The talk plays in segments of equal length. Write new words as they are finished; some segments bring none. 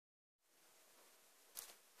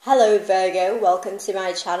Hello Virgo, welcome to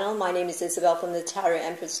my channel. My name is Isabelle from the Tarot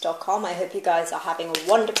Empress.com. I hope you guys are having a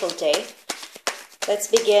wonderful day. Let's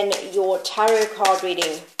begin your tarot card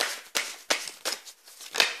reading.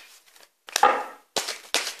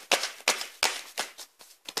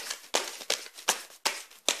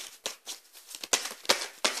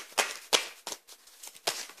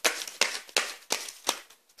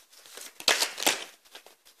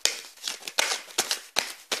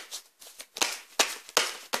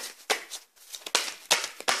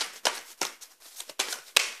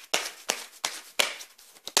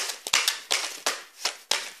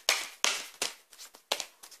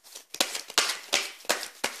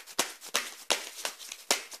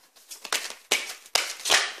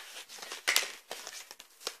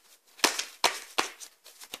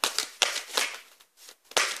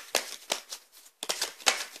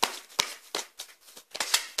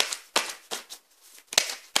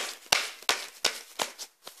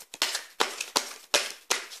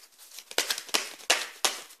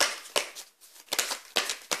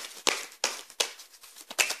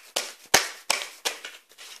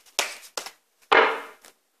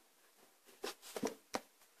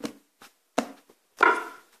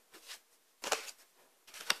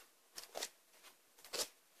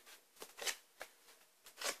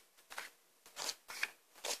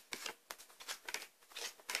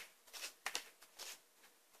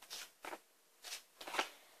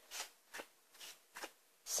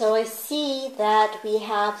 So I see that we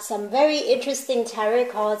have some very interesting tarot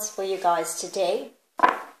cards for you guys today.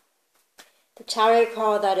 The tarot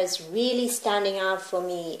card that is really standing out for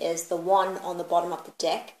me is the one on the bottom of the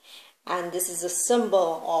deck. And this is a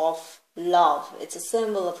symbol of love. It's a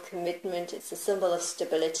symbol of commitment. It's a symbol of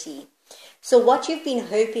stability. So what you've been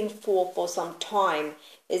hoping for some time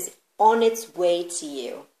is on its way to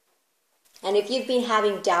you. And if you've been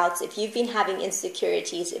having doubts, if you've been having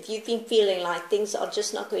insecurities, if you've been feeling like things are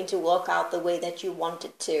just not going to work out the way that you want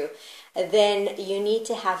it to, then you need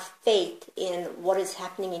to have faith in what is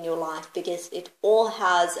happening in your life because it all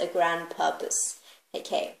has a grand purpose.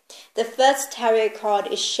 Okay, the first tarot card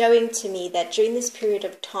is showing to me that during this period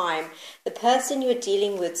of time, the person you're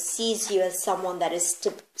dealing with sees you as someone that is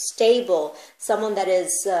stable, someone that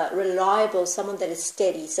is reliable, someone that is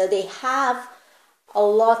steady. So they have a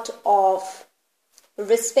lot of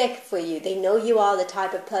respect for you. They know you are the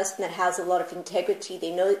type of person that has a lot of integrity.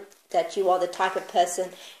 They know that you are the type of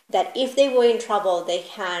person that if they were in trouble, they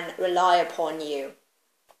can rely upon you.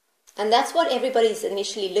 And that's what everybody's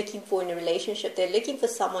initially looking for in a relationship. They're looking for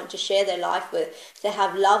someone to share their life with, to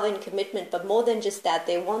have love and commitment. But more than just that,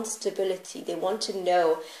 they want stability. They want to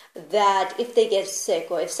know that if they get sick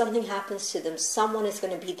or if something happens to them, someone is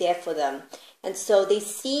going to be there for them. And so they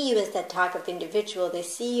see you as that type of individual. They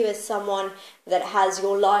see you as someone that has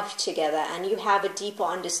your life together and you have a deeper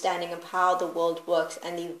understanding of how the world works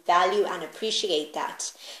and they value and appreciate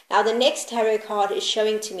that. Now the next tarot card is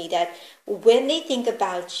showing to me that when they think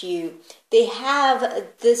about you, they have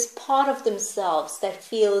this part of themselves that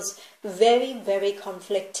feels very, very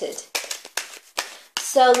conflicted.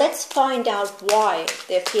 So let's find out why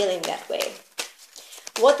they're feeling that way.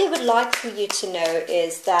 What they would like for you to know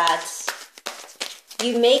is that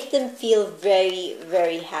you make them feel very,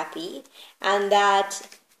 very happy and that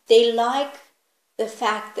they like the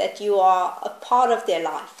fact that you are a part of their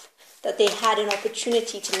life, that they had an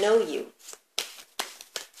opportunity to know you.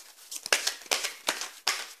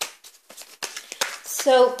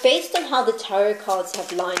 So based on how the tarot cards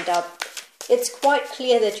have lined up, it's quite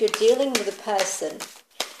clear that you're dealing with a person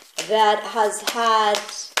that has had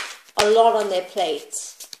a lot on their plate.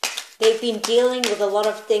 They've been dealing with a lot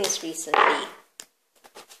of things recently.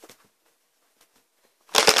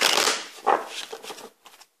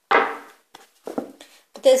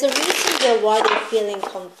 But there's a reason here why they're feeling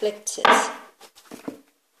conflicted.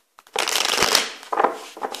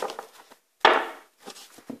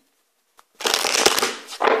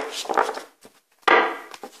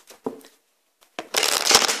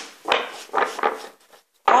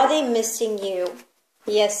 Are they missing you?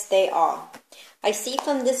 Yes, they are. I see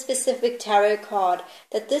from this specific tarot card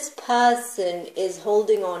that this person is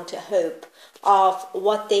holding on to hope of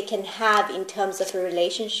what they can have in terms of a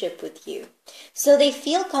relationship with you. So they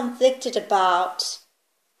feel conflicted about,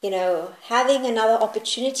 having another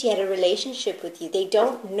opportunity at a relationship with you. They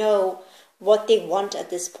don't know what they want at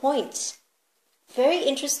this point. Very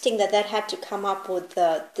interesting that had to come up with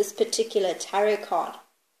this particular tarot card.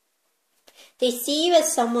 They see you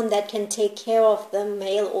as someone that can take care of them,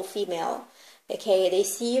 male or female. Okay, they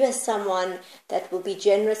see you as someone that will be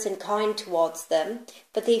generous and kind towards them,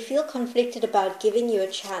 but they feel conflicted about giving you a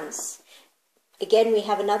chance. again, we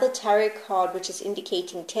have another tarot card which is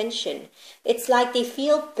indicating tension. It's like they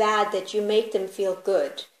feel bad that you make them feel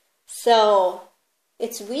good. So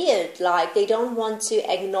it's weird, like they don't want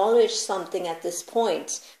to acknowledge something at this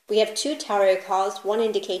point. We have two tarot cards, one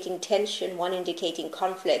indicating tension, one indicating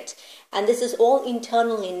conflict. And this is all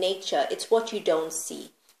internal in nature. It's what you don't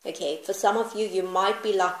see. Okay, for some of you, you might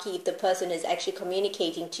be lucky if the person is actually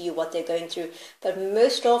communicating to you what they're going through. But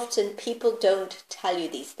most often, people don't tell you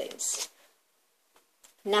these things.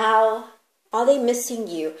 Now, are they missing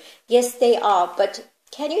you? Yes, they are. But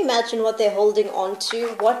can you imagine what they're holding on to?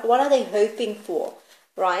 What are they hoping for,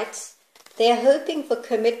 right? They're hoping for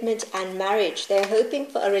commitment and marriage. They're hoping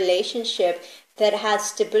for a relationship that has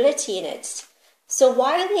stability in it. So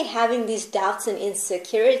why are they having these doubts and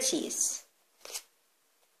insecurities?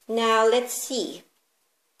 Now, let's see.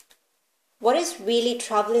 What is really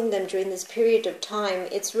troubling them during this period of time?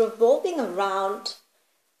 It's revolving around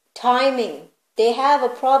timing. They have a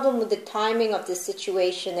problem with the timing of the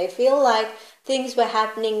situation. They feel like things were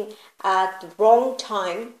happening at the wrong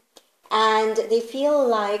time, and they feel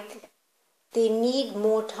like they need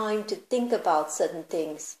more time to think about certain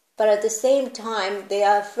things. But at the same time, they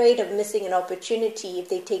are afraid of missing an opportunity if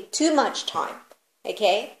they take too much time.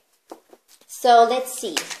 Okay? So let's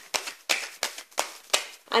see.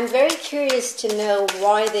 I'm very curious to know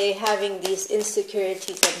why they're having these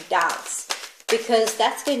insecurities and doubts, because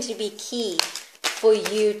that's going to be key for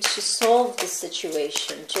you to solve the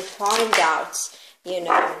situation, to find out, you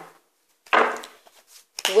know,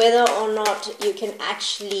 whether or not you can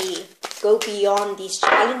actually go beyond these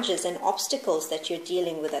challenges and obstacles that you're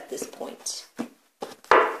dealing with at this point.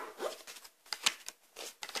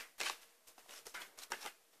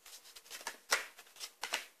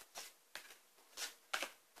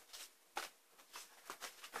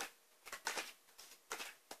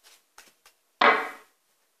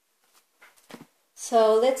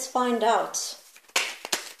 So let's find out.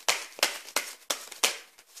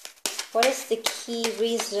 What is the key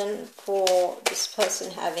reason for this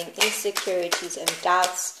person having insecurities and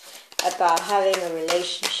doubts about having a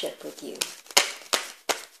relationship with you?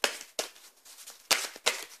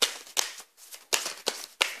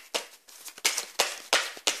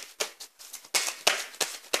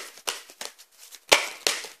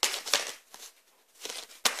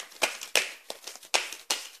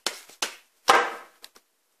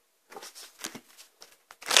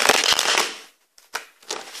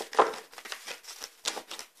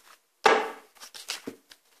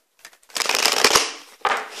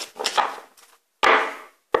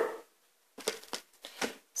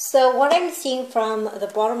 So what I'm seeing from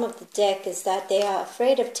the bottom of the deck is that they are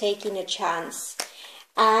afraid of taking a chance,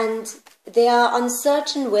 and they are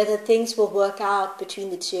uncertain whether things will work out between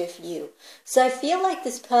the two of you. So I feel like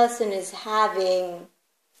this person is having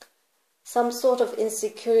some sort of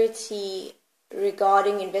insecurity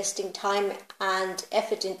regarding investing time and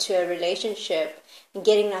effort into a relationship and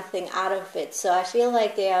getting nothing out of it. So I feel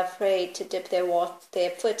like they are afraid to dip their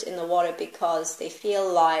foot in the water because they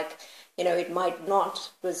feel like, you know, it might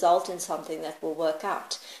not result in something that will work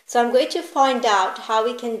out. So I'm going to find out how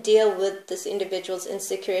we can deal with this individual's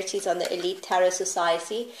insecurities on the Elite Tarot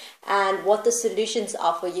Society and what the solutions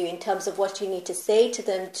are for you in terms of what you need to say to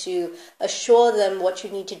them to assure them what you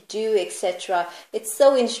need to do, etc. It's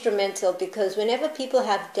so instrumental because whenever people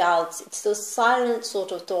have doubts, it's those silent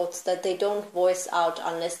sort of thoughts that they don't voice out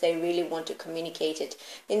unless they really want to communicate it.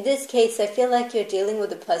 In this case, I feel like you're dealing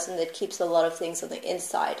with a person that keeps a lot of things on the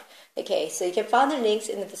inside. Okay, so you can find the links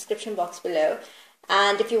in the description box below.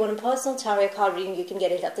 And if you want a personal tarot card reading, you can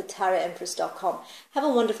get it at the tarotempress.com. Have a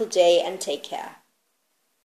wonderful day and take care.